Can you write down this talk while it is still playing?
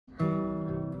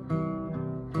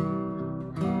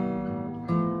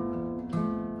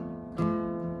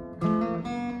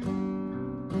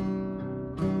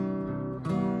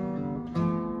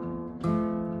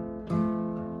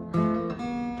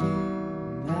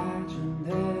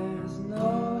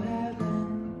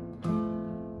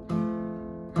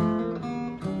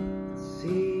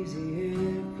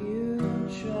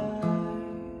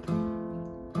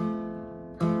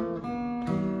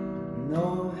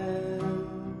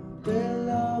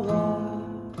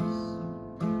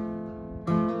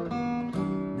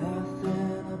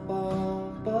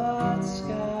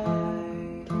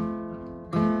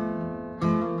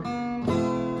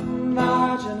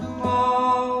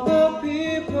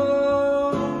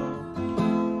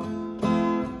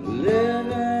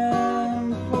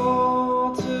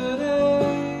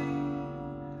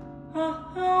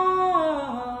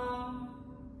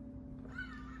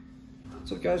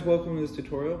guys, welcome to this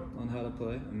tutorial on how to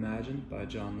play Imagine by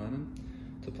John Lennon.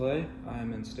 To play, I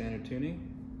am in standard tuning,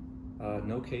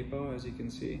 no capo as you can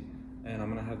see, and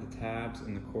I'm going to have the tabs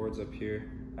and the chords up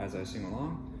here as I sing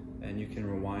along, and you can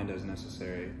rewind as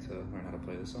necessary to learn how to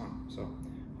play the song. So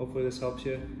hopefully this helps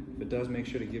you. If it does, make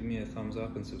sure to give me a thumbs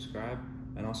up and subscribe,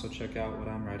 and also check out what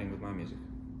I'm writing with my music.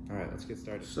 Alright, let's get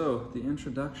started. So the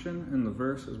introduction and the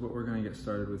verse is what we're going to get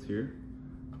started with here.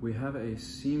 We have a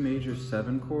C major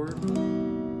 7 chord,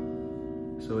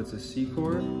 so it's a C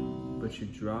chord, but you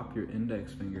drop your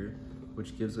index finger,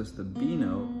 which gives us the B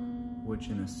note, which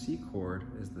in a C chord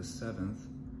is the 7th,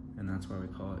 and that's why we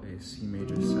call it a C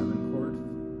major 7 chord.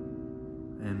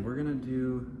 And we're gonna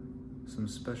do some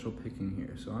special picking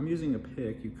here. So I'm using a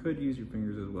pick. You could use your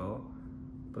fingers as well,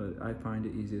 but I find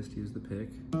it easiest to use the pick.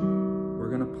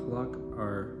 We're gonna pluck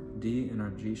our D and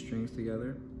our G strings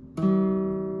together,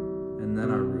 and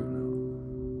then our root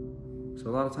note. So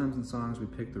a lot of times in songs we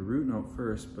pick the root note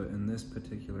first, but in this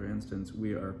particular instance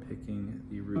we are picking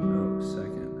the root note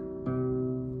second.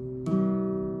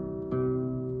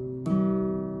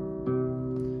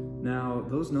 Now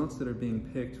those notes that are being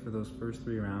picked for those first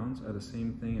 3 rounds are the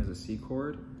same thing as a C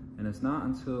chord, and it's not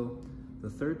until the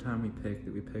 3rd time we pick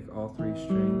that we pick all 3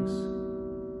 strings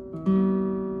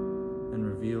and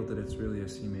reveal that it's really a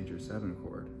C major 7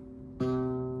 chord.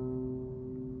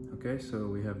 Okay, so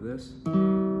we have this.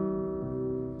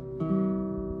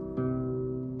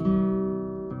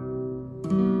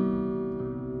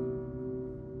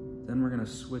 Then we're going to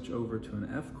switch over to an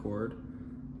F chord.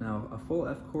 Now, a full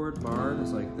F chord barred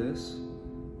is like this,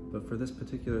 but for this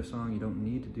particular song, you don't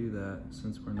need to do that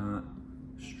since we're not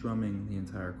strumming the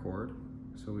entire chord.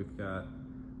 So we've got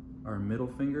our middle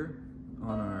finger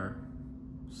on our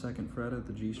 2nd fret of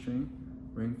the G string,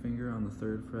 ring finger on the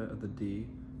 3rd fret of the D,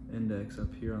 index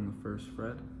up here on the 1st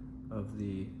fret of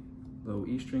the low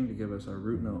E string to give us our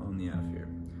root note on the F here.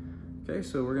 Okay,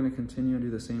 so we're going to continue and do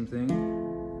the same thing,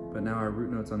 but now our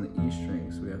root note's on the E string,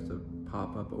 so we have to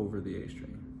pop up over the A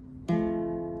string.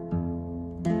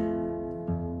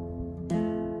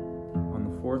 On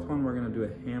the 4th one, we're going to do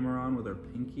a hammer-on with our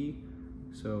pinky,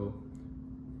 so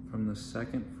from the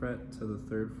 2nd fret to the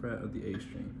 3rd fret of the A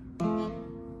string.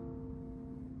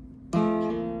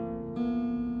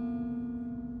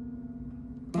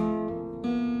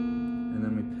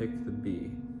 Pick the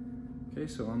B. Okay,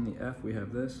 so on the F we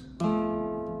have this.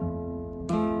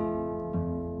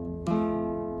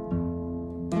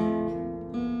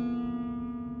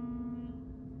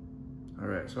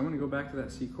 Alright, so I'm going to go back to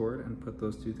that C chord and put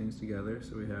those 2 things together.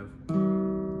 So we have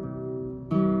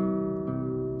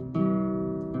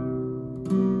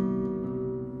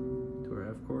to our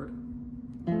F chord.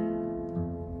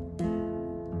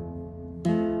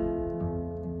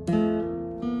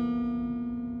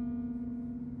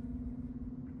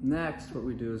 Next, what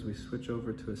we do is we switch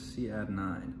over to a C add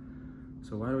 9.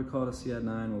 So why do we call it a C add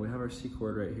 9? Well, we have our C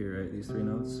chord right here, right? These 3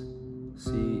 notes,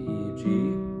 C, E,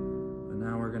 G. But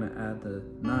now we're going to add the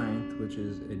 9th, which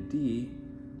is a D.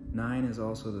 9 is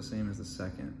also the same as the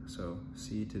 2nd. So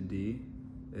C to D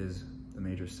is the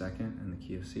major 2nd in the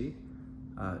key of C.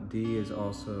 D is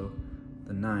also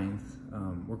the 9th.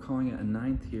 We're calling it a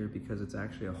 9th here because it's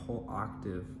actually a whole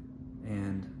octave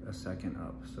and a 2nd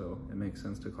up, so it makes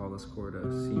sense to call this chord a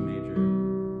C major,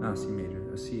 not a C major,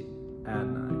 a C add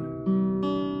 9.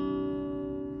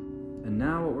 And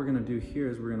now what we're going to do here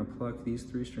is we're going to pluck these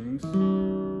 3 strings,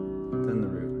 then the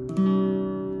root.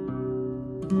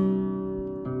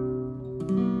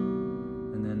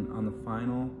 And then on the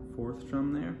final 4th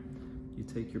strum there, you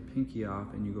take your pinky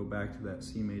off and you go back to that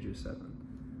C major 7.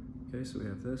 Okay, so we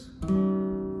have this.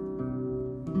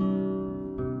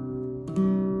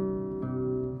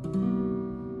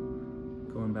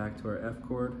 Back to our F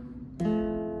chord.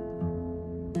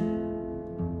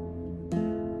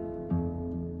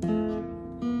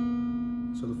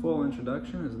 So the full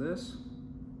introduction is this.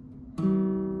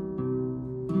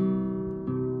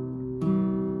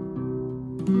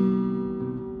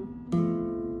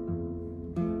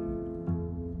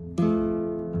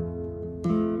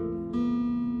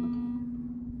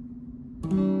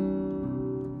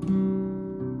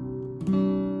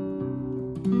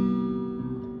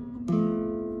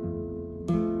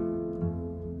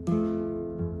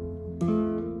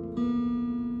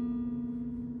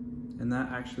 That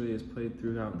actually is played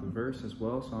throughout the verse as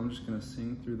well, so I'm just going to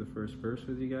sing through the first verse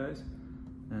with you guys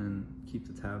and keep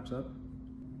the tabs up.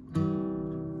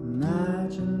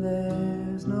 Imagine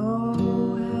there's no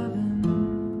heaven,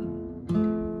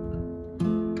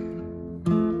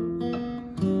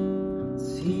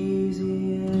 it's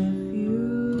easy if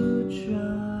you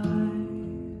try.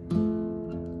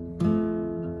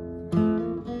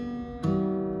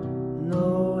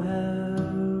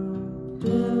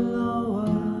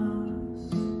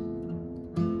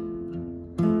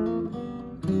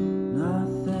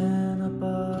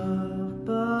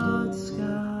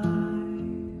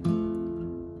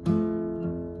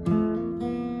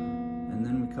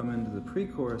 come into the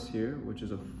pre-chorus here, which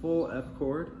is a full F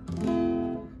chord.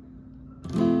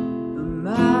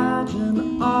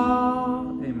 Imagine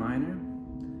all A minor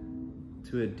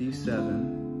to a D7,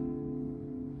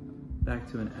 back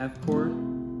to an F chord.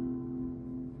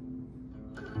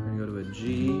 We're gonna go to a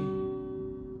G,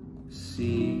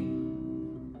 C,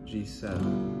 G7.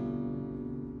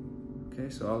 Okay,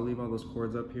 so I'll leave all those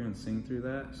chords up here and sing through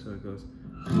that. So it goes,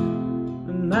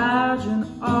 imagine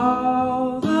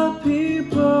all the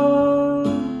people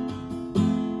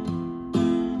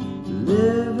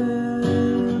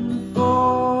living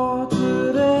for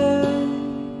today.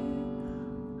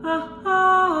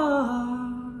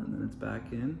 And then it's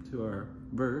back into our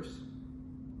verse.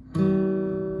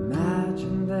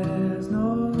 Imagine there's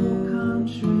no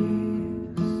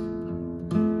countries.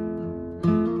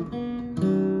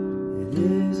 It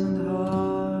isn't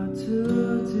hard to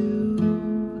do.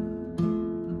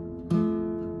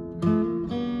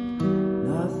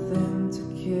 Nothing to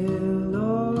kill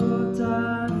or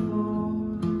die for,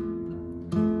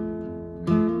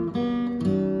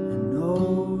 and no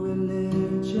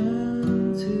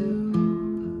religion too.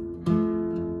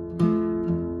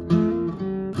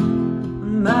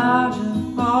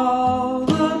 Imagine all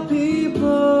the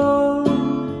people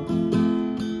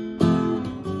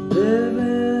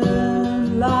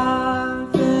living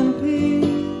life in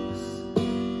peace.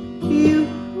 You.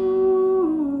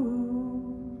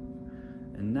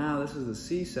 And now this is the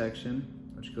C section,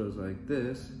 which goes like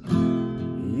this.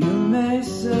 You may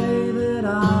say that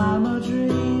I'm a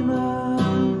dreamer,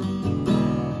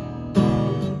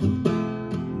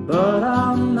 but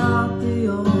I'm not the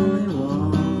only one.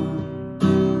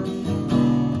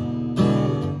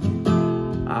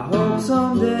 I hope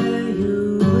someday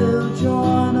you will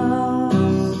join us,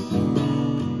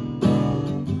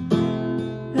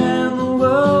 and the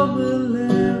world will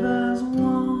live as one.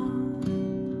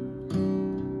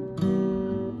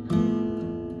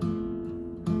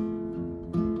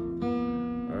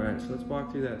 Alright, so let's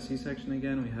walk through that C section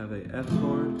again. We have a F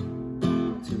chord,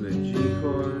 to a G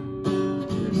chord,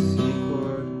 to a C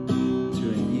chord, to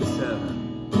an E7.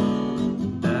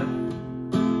 F,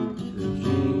 to a G,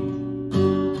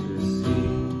 to a C,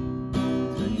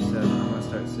 to an E7. I'm gonna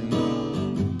start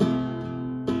singing.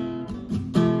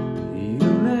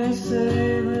 You may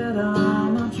say that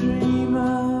I'm a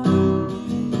dreamer,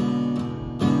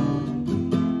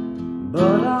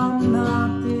 but I'm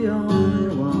not the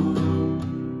only one.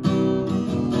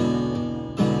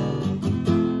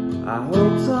 I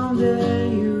hope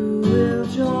someday you will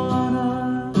join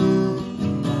us,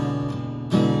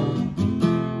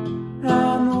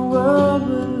 and the world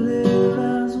will live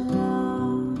as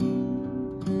one.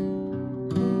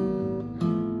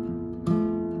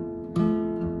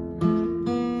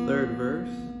 Third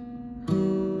verse.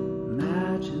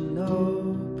 Imagine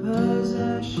no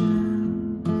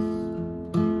possessions.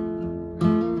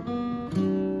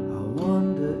 I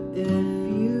wonder if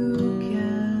you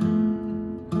can.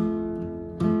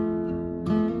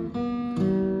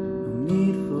 No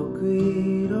need for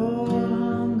greed or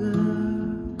hunger.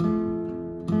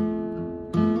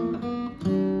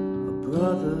 A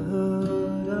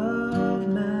brotherhood of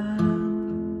man.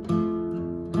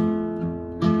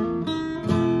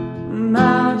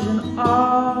 Imagine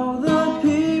all the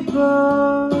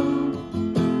people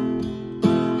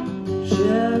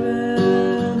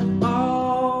sharing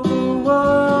all the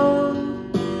world.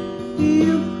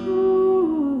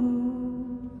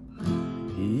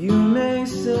 You may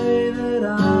say that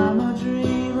I'm a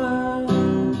dreamer,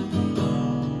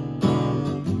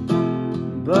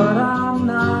 but I'm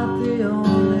not the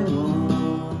only one.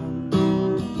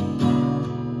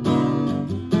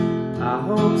 I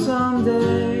hope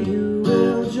someday you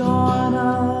will join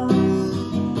us,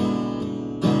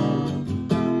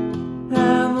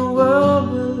 and the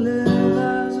world will live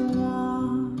as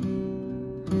one.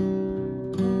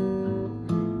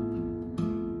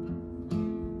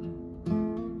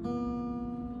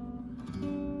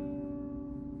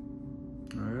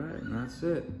 Alright, and that's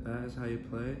it. That is how you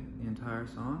play the entire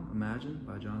song, Imagine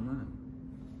by John Lennon.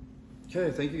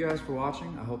 Okay, thank you guys for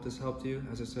watching. I hope this helped you.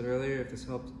 As I said earlier, if this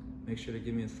helped, make sure to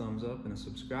give me a thumbs up and a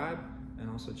subscribe, and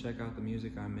also check out the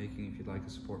music I'm making if you'd like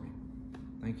to support me.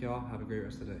 Thank you all. Have a great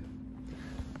rest of the day.